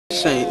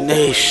Saint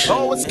Nation.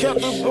 Always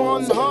kept it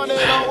 100,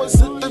 always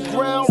hit the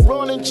ground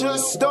running,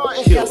 just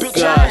starting.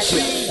 Bitch, I'll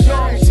be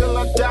young till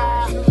I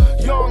die,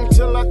 young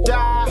till I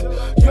die,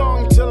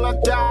 young till I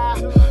die,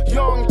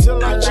 young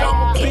till I die.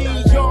 I'ma be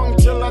young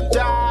till I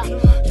die,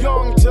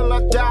 young till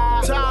I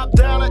die. Top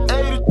down at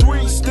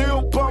 83,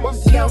 still bumping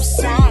Pimp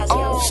C.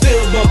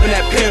 Still bumping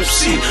that Pimp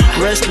C.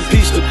 Rest in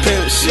peace to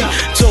Pimp C.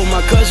 Told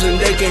my cousin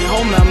they came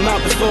home, I'm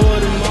out before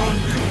the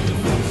morning.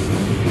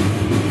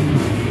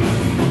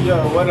 Yo,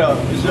 what up?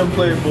 It's your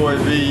Playboy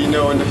V, you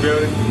know, in the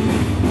building.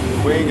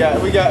 We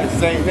got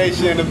Saint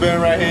Nation in the building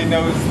right here, you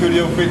know,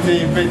 Studio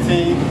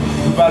 1515.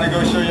 We about to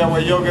go show y'all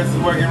where Yogas is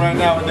working right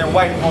now with them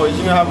white boys.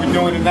 You know how we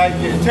doing tonight?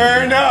 Get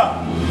turned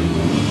up!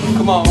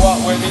 Come on,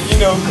 walk with me, you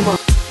know, come on.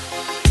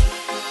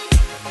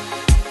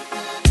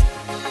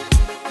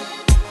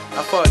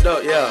 I fucked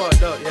up, yeah.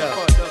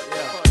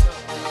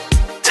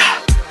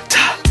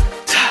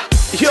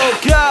 Yo,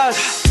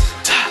 guys.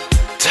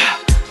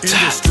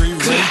 Industry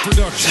Ready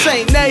Production.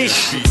 Saint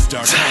Nation.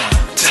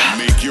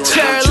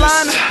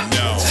 Carolina.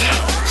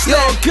 Yo,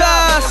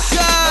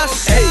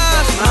 guys. Hey,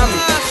 mami,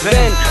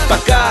 ven pa'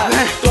 acá.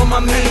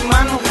 Toma mi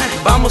mano,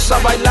 vamos a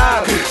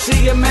bailar.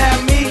 Sígueme a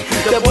mí,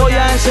 te voy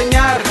a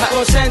enseñar.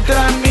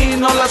 Concentra en mí,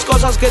 no las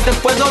cosas que te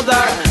puedo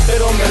dar.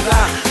 Pero en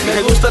verdad,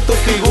 me gusta tu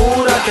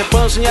figura. Te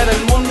puedo enseñar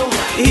el mundo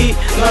y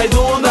no hay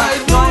duda.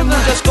 No hay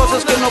muchas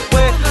cosas que no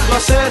puedo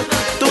hacer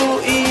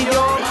tú y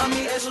yo.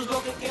 Mami, eso es lo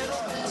que quiero.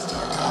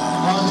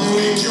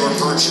 Make your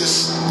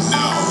purchase now.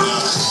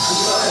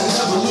 I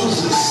never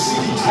lose a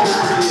city.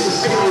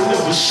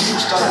 Never shoot,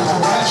 started my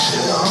rap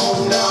shit at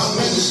home. Now I'm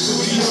in the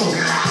studio.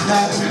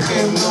 Now it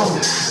became known.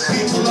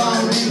 People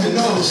I don't even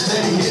know.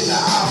 Steady hitting the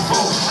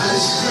iPhone.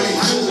 It's great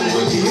feeling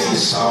when you hear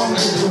the song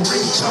and the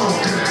ringtone.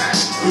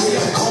 We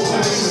are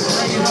going in to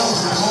bring it on.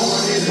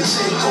 Going in to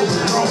take over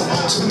the throne.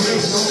 To me,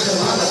 North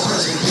Carolina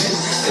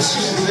president.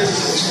 Excuse me,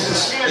 ladies and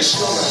gents. They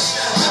show us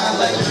how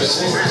I like to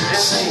present.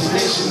 Saint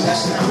Nation,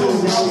 that's the crew.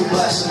 Now we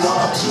blasting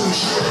off too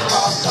shit.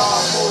 Pop star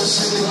boys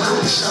singing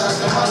good. Shout out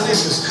to my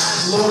niggas.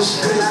 Lord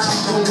Spirit,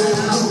 don't win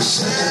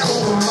loose. And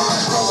over my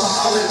brother,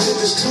 holler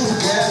niggas too.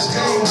 Gas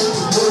game with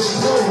the boys,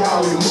 you know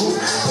how we move.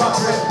 Pop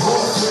rap,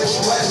 boy,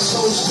 fresh, white,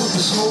 so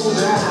stupid, smooth.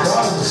 And my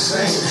daughter the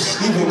same.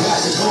 Even got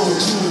the gold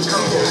tunes.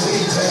 People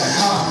way back,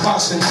 hot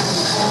boxing.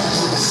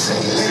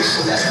 Saint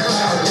Nation, that's the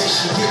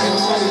foundation. Getting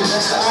money,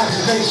 that's the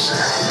occupation.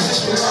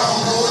 This one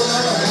I'm holding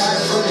up, I got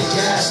it from the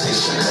gas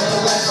station.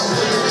 Better like I'm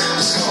living,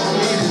 it's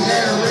gonna need a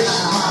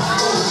narration. My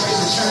flow is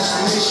the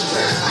transformation.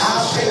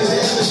 I'll paint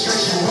the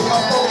illustration with my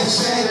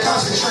focus and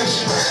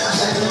concentration.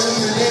 Like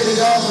illuminated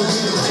all the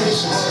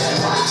meditation and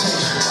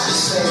meditation.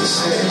 The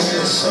same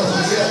here, so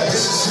yeah,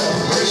 it's a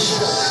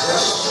celebration.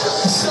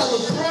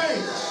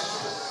 Celebrate!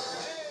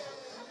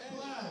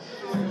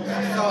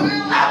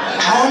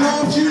 I don't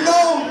know if you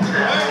know,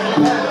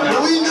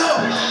 but we know.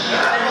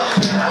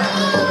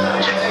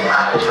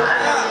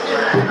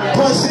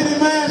 But city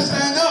man,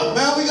 stand up,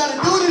 man. We gotta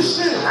do this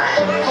shit.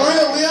 For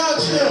real, we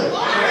out here.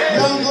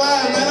 Young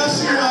Glad, man. I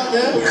see you out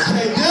there.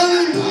 Hey,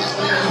 Dylan.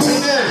 Hey,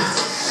 there.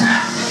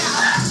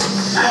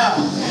 Yeah.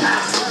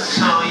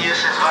 So yes,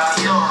 it's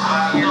Vario.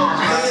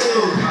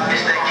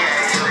 It's that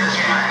gang, so it's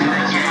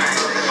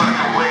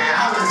fucking way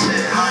out of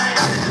it.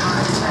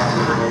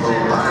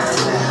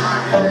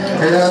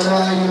 Hell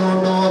nah, you don't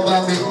know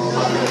about me.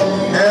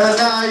 Hell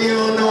nah, you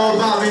don't know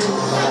about me.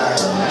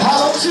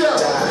 Hollow chip.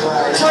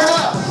 Turn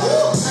up.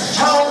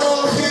 I don't know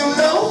if you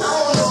know.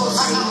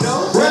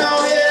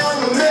 Round here I'm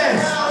the man.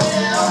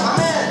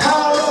 I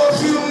don't know if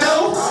you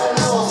know.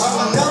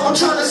 I'm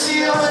trying to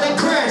see 100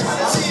 grand.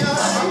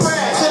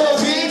 So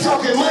if you ain't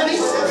talking money,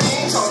 I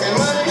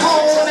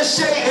don't wanna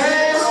shake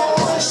hands. I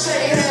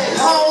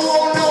don't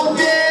want no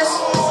dance.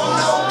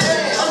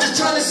 I'm just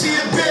trying to see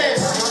the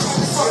band.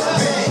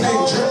 Hey,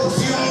 if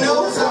you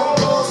know,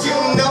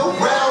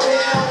 round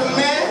here I'm the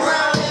man.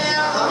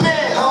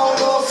 I don't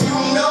know if you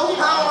know.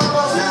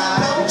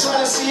 I'm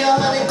trying to see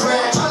 100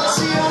 grand.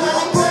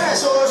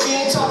 So if you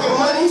ain't talking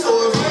money,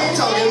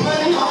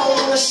 I don't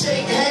wanna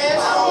shake hands.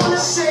 I don't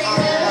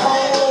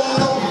want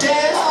no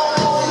dance.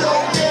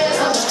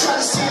 I'm just trying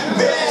to see the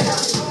band.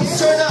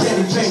 Turn up.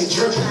 Candy paint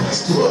dripping,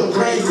 wood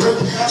grain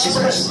gripping,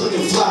 express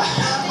looking fly.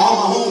 All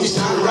my homies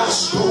down the route,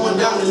 going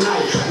down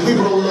tonight. We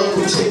roll up,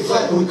 we take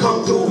flight, when we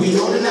come through, we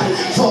on the night.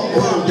 Fuck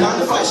what, I'm down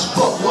to fight, so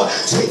fuck what.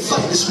 Take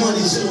flight, this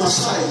money's in my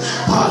sight.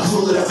 Pot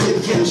full of that paper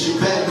chemistry,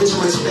 bad bitch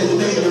might spend a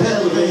million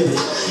elevated.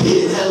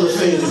 Getting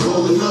elevated,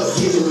 rolling up,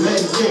 getting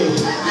medicated.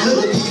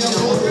 Little D, I'm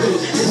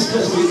motivated, it's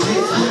cause we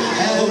did.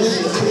 Hell,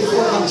 this is the big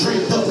one, I'm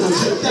draped up and I'm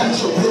dripped out.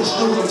 Your bitch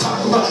know what I'm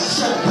talking about.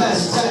 Strap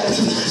past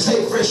tattoos,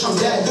 stay fresh, I'm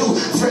that dude.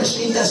 Fresh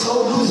ink, that's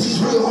old news,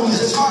 these real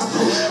homies, that's hard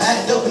food.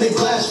 Act up in their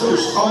glass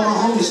rooms, all my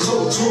homies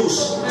told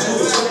tools.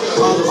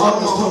 All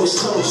my homies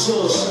told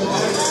tools.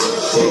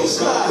 Hey,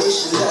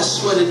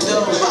 that's what it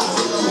does.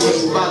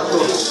 Hey,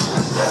 Batos.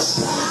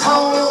 I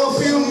don't know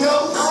if you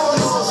know.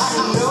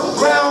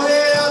 Round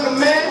here I'm the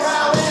man. I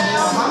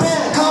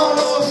don't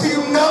know if you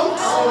know.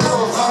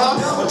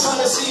 I'm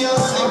trying to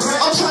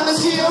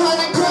see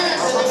 100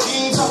 grand. And if you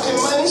ain't talking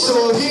money,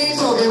 so if you ain't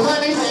talking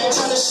money.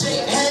 Tryna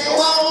shake hands.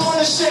 Well, I don't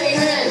wanna shake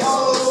hands. I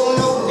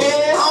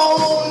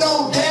don't want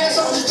no dance.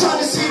 I'm just trying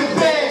to see the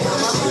band.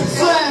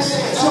 Flash,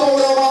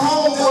 told all my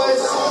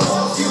homeboys.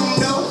 You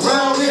know,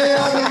 round here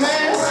I'm the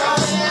man.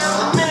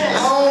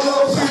 I don't know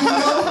if you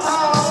know.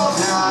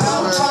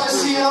 I'm trying to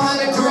see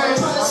 100 grand.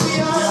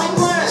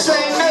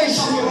 Same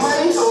nation.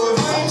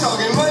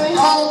 Talking money. I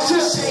don't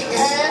just shake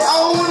hands. I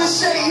don't wanna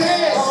shake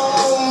hands. I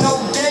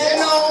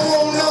don't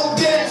want no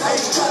dance. I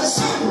just trying to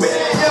see the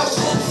band.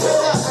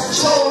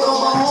 Told all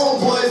my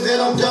homeboys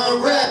that I'm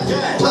done rapping.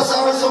 Plus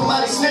I heard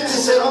somebody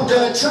snitching, said I'm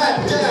done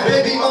trapping.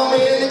 Baby mama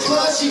in the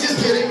club, she just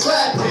get it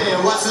clapping.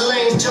 Watch the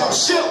lanes jump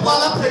ship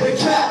while I play the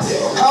captain.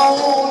 I don't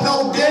want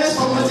no dance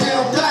from a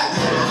damn black.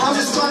 I'm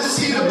just trying to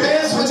see the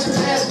bands what your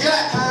pants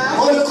got.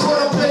 On the court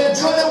I'm playing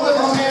Jordan with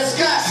my man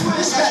Scott.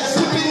 Scott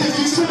tripping, if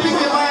you tripping,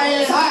 get my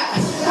hands hot.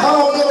 I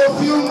don't know if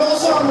you know,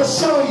 so I'ma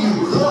show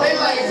you. They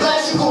like black,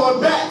 you going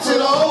back to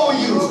the old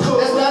you.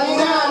 That's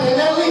 99 and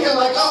that Lincoln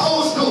like a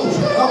old school.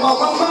 I'm on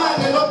my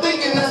mind and I'm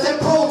thinking that's that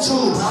Pro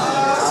Tool.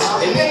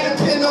 It ain't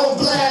a pin no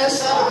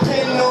blast,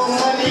 pin no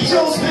money, you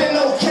don't spend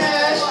no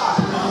cash.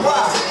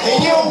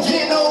 And you don't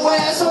get no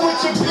ass, so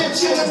with your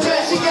bitch in the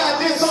back, she got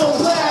this on